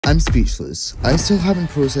I'm speechless. I still haven't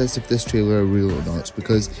processed if this trailer are real or not,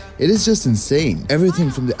 because it is just insane.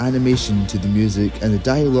 Everything from the animation to the music and the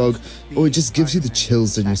dialogue, oh, it just gives you the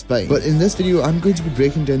chills down your spine. But in this video, I'm going to be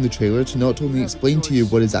breaking down the trailer to not only explain to you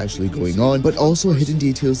what is actually going on, but also hidden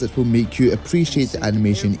details that will make you appreciate the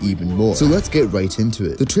animation even more. So let's get right into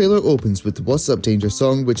it. The trailer opens with the What's Up Danger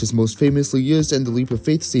song, which is most famously used in the Leap of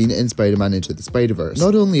Faith scene in Spider-Man Into the Spider-Verse.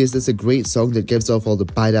 Not only is this a great song that gives off all the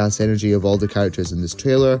badass energy of all the characters in this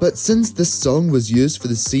trailer, but since this song was used for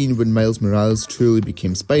the scene when Miles Morales truly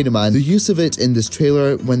became Spider-Man, the use of it in this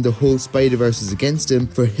trailer when the whole Spider-Verse is against him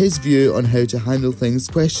for his view on how to handle things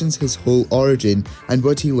questions his whole origin and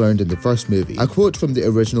what he learned in the first movie. A quote from the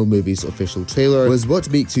original movie's official trailer was, "What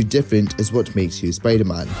makes you different is what makes you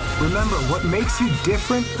Spider-Man." Remember, what makes you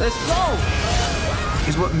different? Let's go!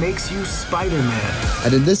 Is what makes you Spider-Man.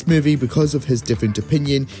 And in this movie, because of his different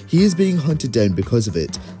opinion, he is being hunted down because of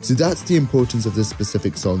it. So that's the importance of this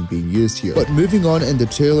specific song being used here. But moving on in the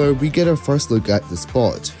trailer, we get our first look at the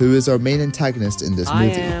Spot, who is our main antagonist in this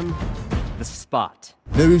movie. I am the Spot.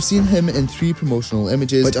 Now, we've seen him in 3 promotional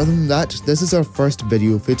images, but other than that, this is our first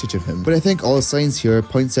video footage of him. But I think all signs here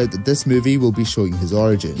points out that this movie will be showing his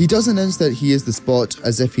origin. He does announce that he is the Spot,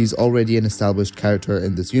 as if he's already an established character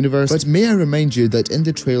in this universe, but may I remind you that in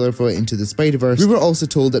the trailer for Into the Spider-Verse, we were also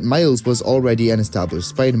told that Miles was already an established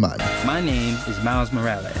Spider-Man. My name is Miles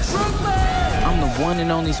Morales. I'm the one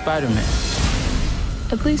and only Spider-Man.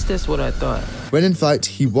 At least that's what I thought. When in fact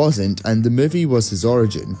he wasn't, and the movie was his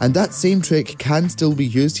origin. And that same trick can still be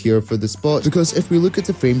used here for the Spot, because if we look at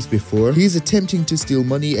the frames before, he's attempting to steal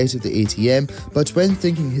money out of the ATM, but when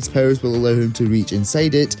thinking his powers will allow him to reach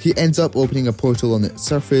inside it, he ends up opening a portal on its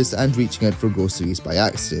surface and reaching out for groceries by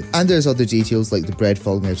accident. And there's other details like the bread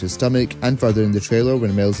falling out his stomach, and further in the trailer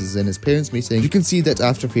when Miles is in his parents' meeting, you can see that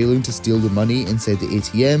after failing to steal the money inside the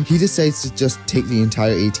ATM, he decides to just take the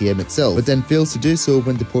entire ATM itself, but then fails to do so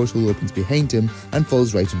when the portal opens behind him and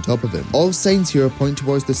falls right on top of him. All signs here point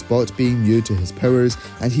towards the Spot being new to his powers,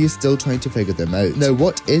 and he is still trying to figure them out. Now,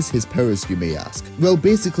 what is his powers, you may ask? Well,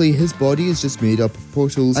 basically his body is just made up of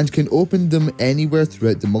portals and can open them anywhere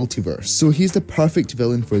throughout the multiverse. So he's the perfect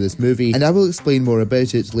villain for this movie, and I will explain more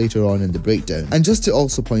about it later on in the breakdown. And just to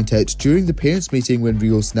also point out, during the parents' meeting when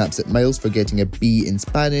Rio snaps at Miles for getting a B in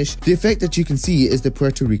Spanish, the effect that you can see is the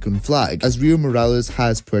Puerto Rican flag, as Rio Morales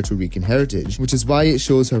has Puerto Rican heritage, which is why it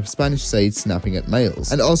shows her Spanish side snapping at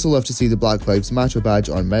Miles. And also love to see the Black Lives Matter badge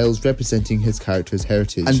on Miles representing his character's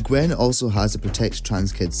heritage. And Gwen also has a Protect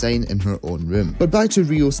Trans Kids sign in her own room. But back to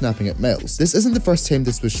Rio snapping at Miles. This isn't the first time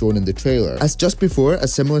this was shown in the trailer, as just before a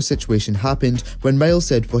similar situation happened when Miles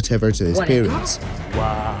said whatever to his parents.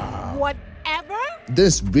 Wow. Whatever?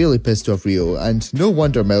 This really pissed off Rio, and no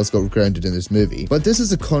wonder Miles got grounded in this movie. But this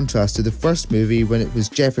is a contrast to the first movie when it was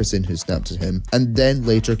Jefferson who snapped at him, and then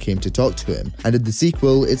later came to talk to him. And in the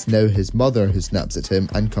sequel, it's now his mother who snaps at him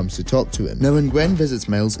and comes to talk to him. Now when Gwen visits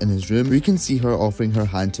Miles in his room, we can see her offering her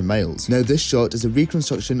hand to Miles. Now this shot is a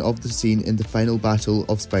reconstruction of the scene in the final battle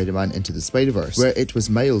of Spider-Man Into the Spider-Verse, where it was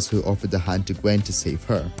Miles who offered the hand to Gwen to save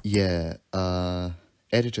her. Yeah,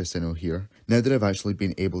 Editor Cino here. Now that I've actually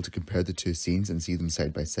been able to compare the 2 scenes and see them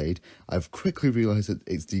side by side, I've quickly realised that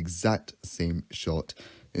it's the exact same shot.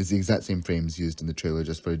 It's the exact same frames used in the trailer,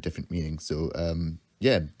 just for a different meaning. So,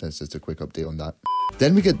 yeah, that's just a quick update on that.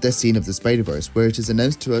 Then we get this scene of the Spider-Verse, where it is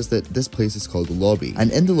announced to us that this place is called the lobby. And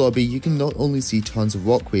in the lobby, you can not only see tons of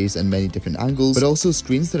walkways and many different angles, but also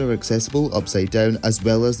screens that are accessible upside down as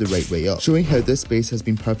well as the right way up, showing how this space has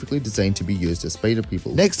been perfectly designed to be used as spider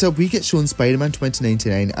people. Next up, we get shown Spider-Man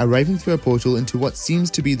 2099 arriving through a portal into what seems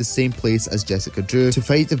to be the same place as Jessica Drew to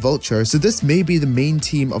fight the Vulture, so this may be the main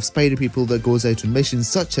team of spider people that goes out on missions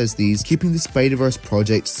such as these, keeping the Spider-Verse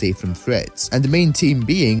project safe from threats. And the main team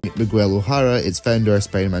being Miguel O'Hara, its founder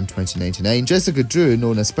Spider-Man 2099, Jessica Drew,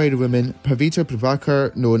 known as Spider-Woman, Pavitra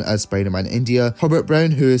Prabhakar, known as Spider-Man India, Herbert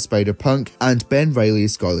Brown, who is Spider-Punk, and Ben Reilly,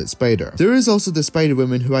 Scarlet Spider. There is also the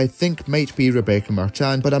Spider-Woman, who I think might be Rebecca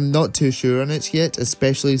Marchand, but I'm not too sure on it yet,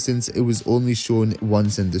 especially since it was only shown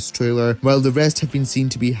once in this trailer, while the rest have been seen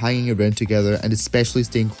to be hanging around together and especially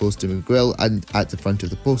staying close to Miguel and at the front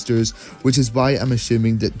of the posters, which is why I'm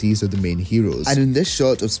assuming that these are the main heroes. And in this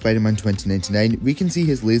shot of Spider-Man 2099, we can see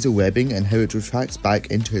his laser webbing and how it retracts artifacts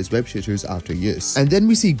back into his web shooters after use. And then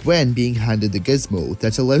we see Gwen being handed the gizmo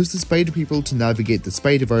that allows the spider people to navigate the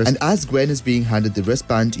Spider-Verse, and as Gwen is being handed the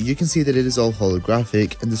wristband, you can see that it is all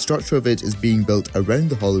holographic, and the structure of it is being built around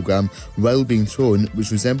the hologram while being thrown,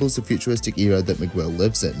 which resembles the futuristic era that Miguel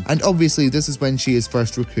lives in. And obviously this is when she is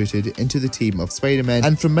first recruited into the team of Spider-Men,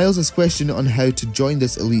 and from Miles' question on how to join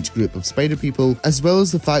this elite group of spider people, as well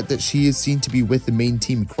as the fact that she is seen to be with the main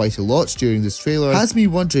team quite a lot during this trailer, has me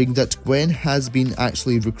wondering that Gwen has been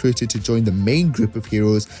actually recruited to join the main group of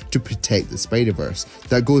heroes to protect the Spider-Verse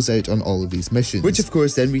that goes out on all of these missions. Which of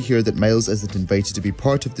course then we hear that Miles isn't invited to be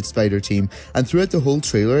part of the spider team, and throughout the whole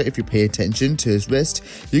trailer, if you pay attention to his wrist,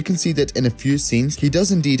 you can see that in a few scenes he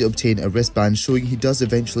does indeed obtain a wristband, showing he does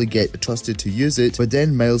eventually get trusted to use it, but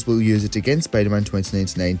then Miles will use it against Spider-Man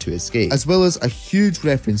 2099 to escape, as well as a huge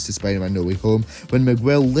reference to Spider-Man No Way Home when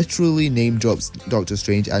Miguel literally name drops Doctor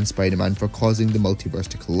Strange and Spider-Man for causing the multiverse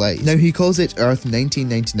to collide. Now he calls it Earth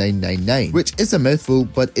 199999, which is a mouthful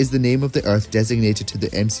but is the name of the Earth designated to the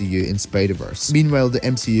MCU in Spider-Verse. Meanwhile, the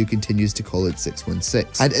MCU continues to call it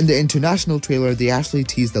 616. And in the international trailer, they actually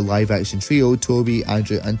teased the live-action trio, Tobey,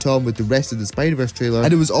 Andrew and Tom, with the rest of the Spider-Verse trailer,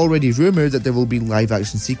 and it was already rumoured that there will be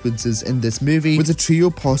live-action sequences in this movie, with the trio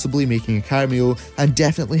possibly making a cameo and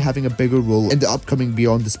definitely having a bigger role in the upcoming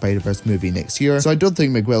Beyond the Spider-Verse movie next year, so I don't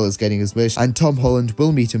think Miguel is getting his wish, and Tom Holland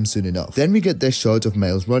will meet him soon enough. Then we get this shot of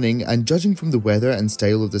Miles running, and judging from the weather and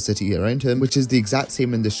style of the city around him, which is the exact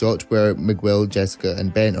same in the shot where Miguel, Jessica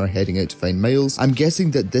and Ben are heading out to find Miles, I'm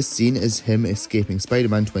guessing that this scene is him escaping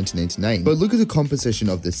Spider-Man 2099. But look at the composition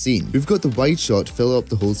of this scene. We've got the wide shot fill up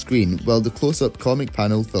the whole screen, while the close-up comic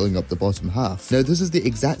panel filling up the bottom half. Now this is the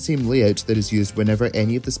exact same layout that is used whenever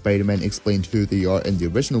any of the Spider-Men explained who they are in the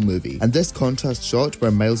original movie, and this contrast shot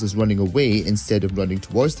where Miles is running away instead of running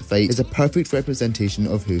towards the fight is a perfect representation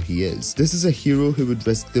of who he is. This is a hero who would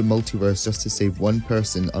risk the multiverse just to save one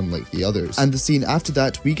person, unlike the others. And the scene after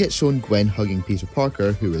that, we get shown Gwen hugging Peter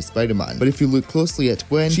Parker, who is Spider-Man. But if you look closely at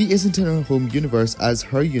Gwen, she isn't in her home universe, as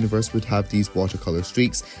her universe would have these watercolor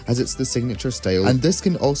streaks, as it's the signature style, and this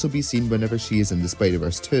can also be seen whenever she is in the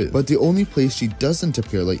Spider-Verse too. But the only place she doesn't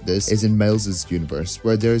appear like this is in Miles' universe,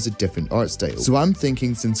 where there is a different art style. So I'm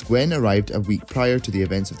thinking since Gwen arrived a week prior to the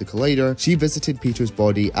events of the Collider, she visited Peter's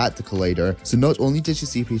body at the Collider, so not only did she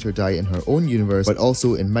see Peter die in her own universe, but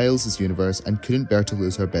also in Miles' universe, and couldn't bear to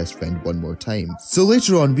lose her best friend one more time. So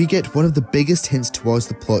later on, we get one of the biggest hints towards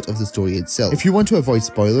the plot of the story itself. If you want to avoid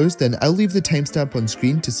spoilers, then I'll leave the timestamp on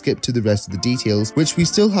screen to skip to the rest of the details, which we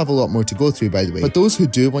still have a lot more to go through by the way. But those who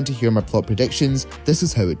do want to hear my plot predictions, this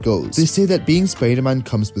is how it goes. They say that being Spider-Man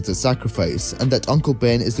comes with a sacrifice, and that Uncle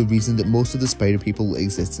Ben is the reason that most of the spider people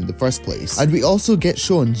exist in the first place. And we also get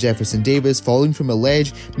shown Jefferson Davis falling from a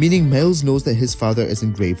ledge, meaning Miles knows that his father is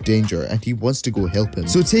in grave danger and he wants to go help him.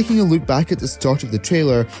 So taking a look back at the start of the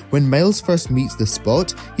trailer, when Miles first meets the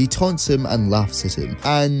Spot, he taunts him and laughs at him.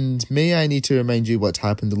 And may I need to remind you what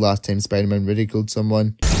happened the last time Spider-Man ridiculed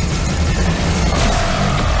someone?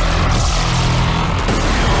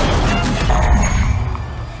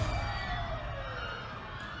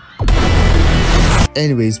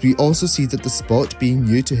 Anyways, we also see that the Spot, being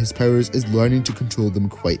new to his powers, is learning to control them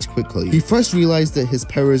quite quickly. He first realized that his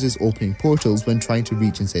powers is opening portals when trying to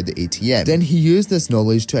reach inside the ATM. Then he used this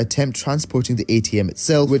knowledge to attempt transporting the ATM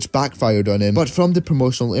itself, which backfired on him. But from the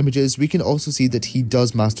promotional images, we can also see that he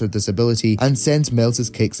does master this ability and sends Miles'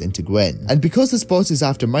 kicks into Gwen. And because the Spot is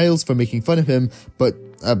after Miles for making fun of him, but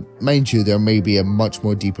mind you, there may be a much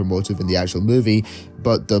more deeper motive in the actual movie,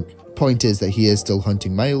 but the point is that he is still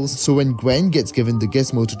hunting Miles. So when Gwen gets given the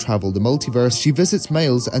gizmo to travel the multiverse, she visits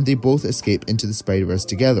Miles and they both escape into the Spider-Verse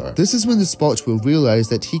together. This is when the Spot will realize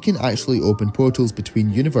that he can actually open portals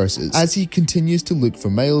between universes as he continues to look for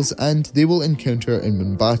Miles, and they will encounter in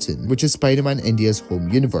Mumbattan, which is Spider-Man India's home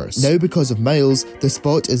universe. Now because of Miles, the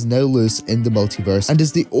Spot is now loose in the multiverse and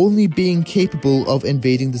is the only being capable of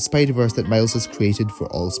invading the Spider-Verse that Miles has created for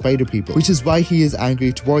all spider people, which is why he is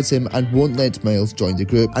angry towards him and won't let Miles join the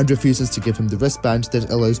group and refuses to give him the wristband that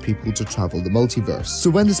allows people to travel the multiverse. So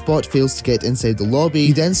when the Spot fails to get inside the lobby,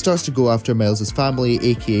 he then starts to go after Miles' family,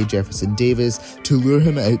 aka Jefferson Davis, to lure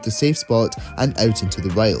him out the safe spot and out into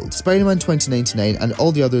the wild. Spider-Man 2099 and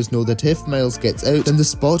all the others know that if Miles gets out, then the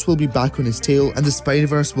Spot will be back on his tail and the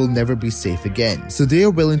Spider-Verse will never be safe again. So they are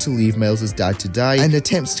willing to leave Miles' dad to die and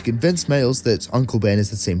attempts to convince Miles that Uncle Ben is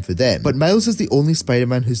the same for them. But Miles is the only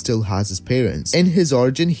Spider-Man who still has his parents. In his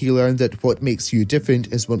origin, he learned that what makes you different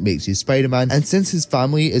different is what makes you Spider-Man, and since his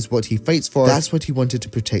family is what he fights for, that's what he wanted to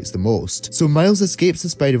protect the most. So Miles escapes the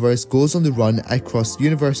Spider-Verse, goes on the run across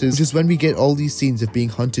universes, which is when we get all these scenes of being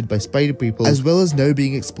hunted by spider people, as well as now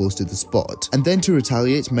being exposed to the Spot. And then to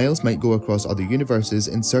retaliate, Miles might go across other universes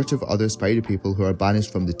in search of other spider people who are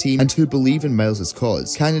banished from the team and who believe in Miles'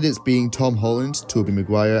 cause. Candidates being Tom Holland, Tobey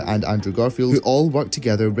Maguire, and Andrew Garfield, who all work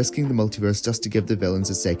together, risking the multiverse just to give the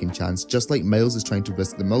villains a second chance, just like Miles is trying to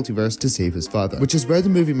risk the multiverse to save his father. Which is where the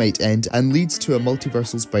movie might end and leads to a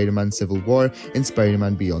multiversal Spider-Man civil war in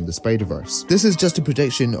Spider-Man Beyond the Spider-Verse. This is just a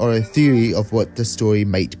prediction or a theory of what the story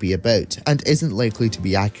might be about, and isn't likely to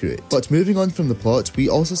be accurate. But moving on from the plot, we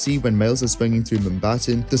also see when Miles is swinging through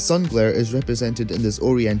Mumbattan, the sun glare is represented in this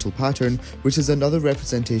oriental pattern, which is another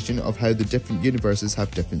representation of how the different universes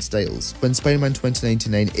have different styles. When Spider-Man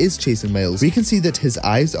 2099 is chasing Miles, we can see that his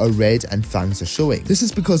eyes are red and fangs are showing. This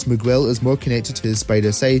is because Miguel is more connected to his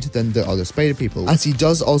spider side than the other spider people, as he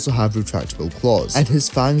does also have retractable claws, and his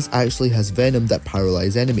fangs actually has venom that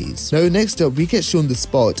paralyze enemies. Now next up, we get shown the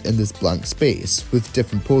Spot in this blank space, with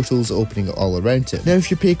different portals opening all around him. Now if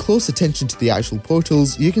you pay close attention to the actual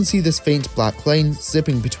portals, you can see this faint black line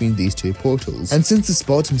zipping between these two portals. And since the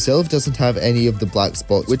Spot himself doesn't have any of the black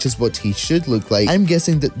spots, which is what he should look like, I'm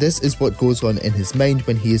guessing that this is what goes on in his mind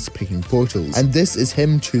when he is picking portals. And this is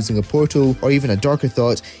him choosing a portal, or even a darker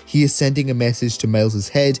thought, he is sending a message to Miles'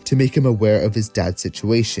 head to make him aware of his dad's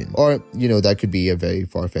situation. Or, you know, that could be a very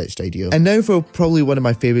far-fetched idea. And now for probably one of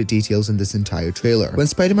my favourite details in this entire trailer. When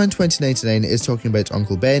Spider-Man 2099 is talking about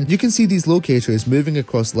Uncle Ben, you can see these locators moving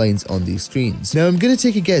across lines on these screens. Now I'm gonna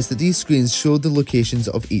take a guess that these screens show the locations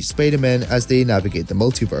of each Spider-Man as they navigate the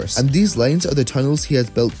multiverse, and these lines are the tunnels he has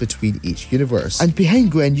built between each universe. And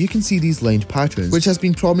behind Gwen, you can see these lined patterns, which has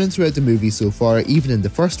been prominent throughout the movie so far, even in the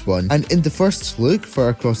first one. And in the first look for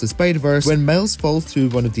Across the Spider-Verse, when Miles falls through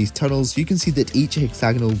one of these tunnels, you can see that each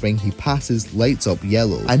hexagonal ring he passes lights up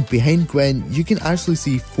yellow. And behind Gwen, you can actually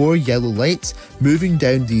see 4 yellow lights moving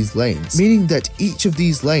down these lines, meaning that each of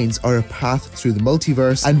these lines are a path through the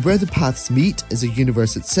multiverse, and where the paths meet is a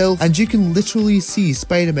universe itself, and you can literally see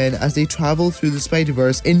Spider-Man as they travel through the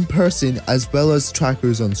Spider-Verse in person as well as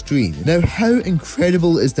trackers on screen. Now how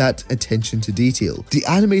incredible is that attention to detail? The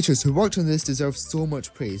animators who worked on this deserve so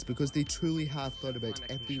much praise because they truly have thought about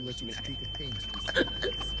every little streak of paint.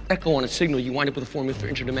 Echo on a signal, you wind up with a formula for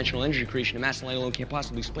interdimensional energy creation a mass light alone can't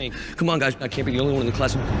possibly explain. Come on guys, I can't be the only one in the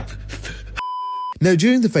class. Now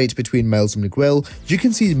during the fight between Miles and Miguel, you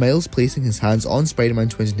can see Miles placing his hands on Spider-Man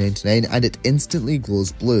 2099 and it instantly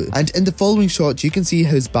glows blue. And in the following shot, you can see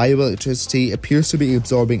how his bioelectricity appears to be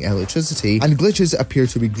absorbing electricity and glitches appear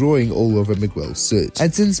to be growing all over Miguel's suit.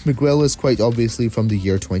 And since Miguel is quite obviously from the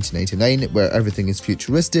year 2099 where everything is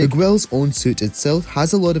futuristic, Miguel's own suit itself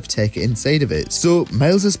has a lot of tech inside of it. So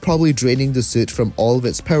Miles is probably draining the suit from all of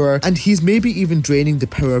its power, and he's maybe even draining the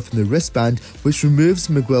power from the wristband, which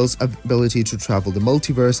removes Miguel's ability to travel the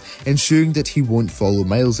multiverse, ensuring that he won't follow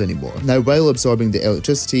Miles anymore. Now while absorbing the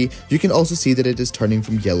electricity, you can also see that it is turning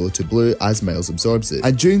from yellow to blue as Miles absorbs it.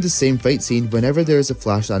 And during the same fight scene, whenever there is a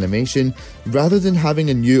flash animation, rather than having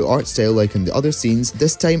a new art style like in the other scenes,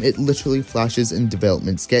 this time it literally flashes in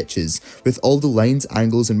development sketches, with all the lines,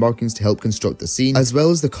 angles and markings to help construct the scene, as well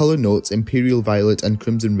as the colour notes Imperial Violet and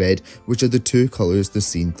Crimson Red, which are the 2 colours the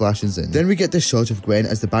scene flashes in. Then we get this shot of Gwen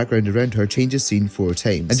as the background around her changes scene 4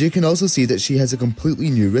 times, and you can also see that she has a completely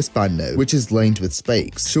new wristband now, which is lined with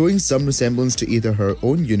spikes, showing some resemblance to either her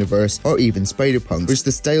own universe or even Spider-Punk's, which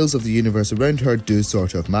the styles of the universe around her do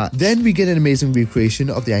sort of match. Then we get an amazing recreation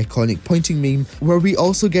of the iconic pointing meme, where we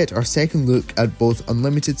also get our second look at both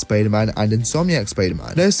Unlimited Spider-Man and Insomniac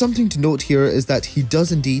Spider-Man. Now something to note here is that he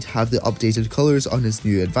does indeed have the updated colours on his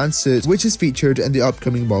new advanced suit, which is featured in the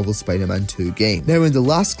upcoming Marvel Spider-Man 2 game. Now in the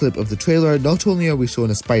last clip of the trailer, not only are we shown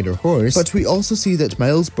a spider horse, but we also see that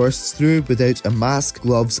Miles bursts through without a mask,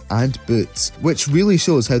 gloves and boots, which really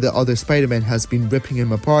shows how the other Spider-Man has been ripping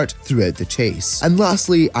him apart throughout the chase. And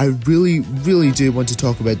lastly, I really do want to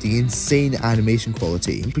talk about the insane animation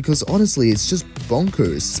quality, because honestly it's just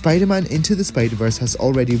bonkers. Spider-Man Into the Spider-Verse has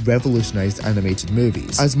already revolutionized animated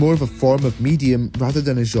movies as more of a form of medium rather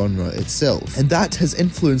than a genre itself, and that has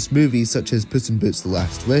influenced movies such as Puss in Boots: The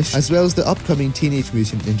Last Wish, as well as the upcoming Teenage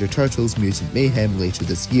Mutant Ninja Turtles Mutant Mayhem later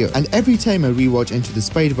this year. And every time I rewatch Into the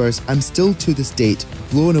Spider-Verse, I'm still to this date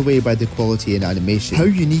blown away by the quality in animation, how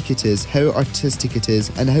unique it is, how artistic it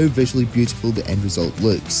is, and how visually beautiful the end result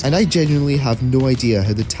looks. And I genuinely have no idea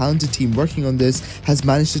how the talented team working on this has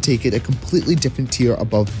managed to take it a completely different tier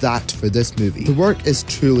above that for this movie. The work is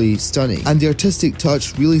truly stunning, and the artistic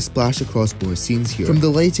touch really splashed across more scenes here. From the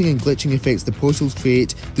lighting and glitching effects the portals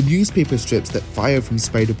create, the newspaper strips that fire from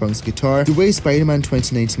Spider-Punk's guitar, the way Spider-Man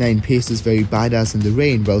 2099 paces very badass in the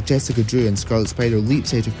rain while Jessica Drew and Scarlet Spider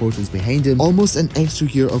leaps out of portals behind him, almost an extra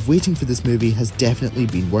year of waiting for this movie has definitely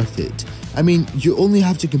been worth it. I mean, you only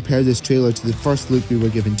have to compare this trailer to the first look we were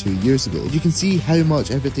given 2 years ago. You can see how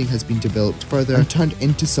much everything has been developed further and turned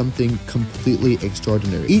into something completely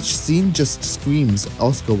extraordinary. Each scene just screams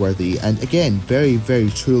Oscar worthy, and again, very, very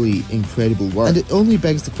truly incredible work. And it only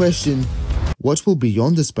begs the question, what will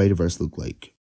Beyond the Spider-Verse look like?